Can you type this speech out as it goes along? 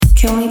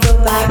Can we go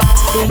back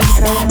to being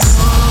friends?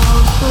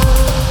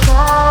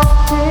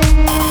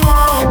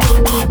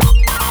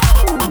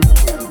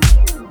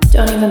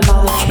 Don't even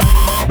bother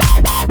trying.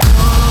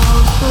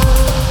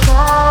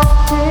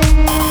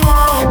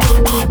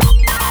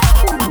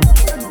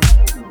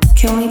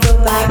 Can we go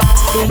back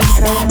to being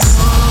friends?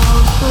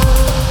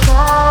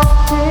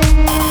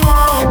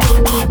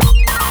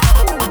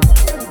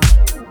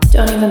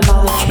 Don't even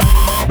bother trying.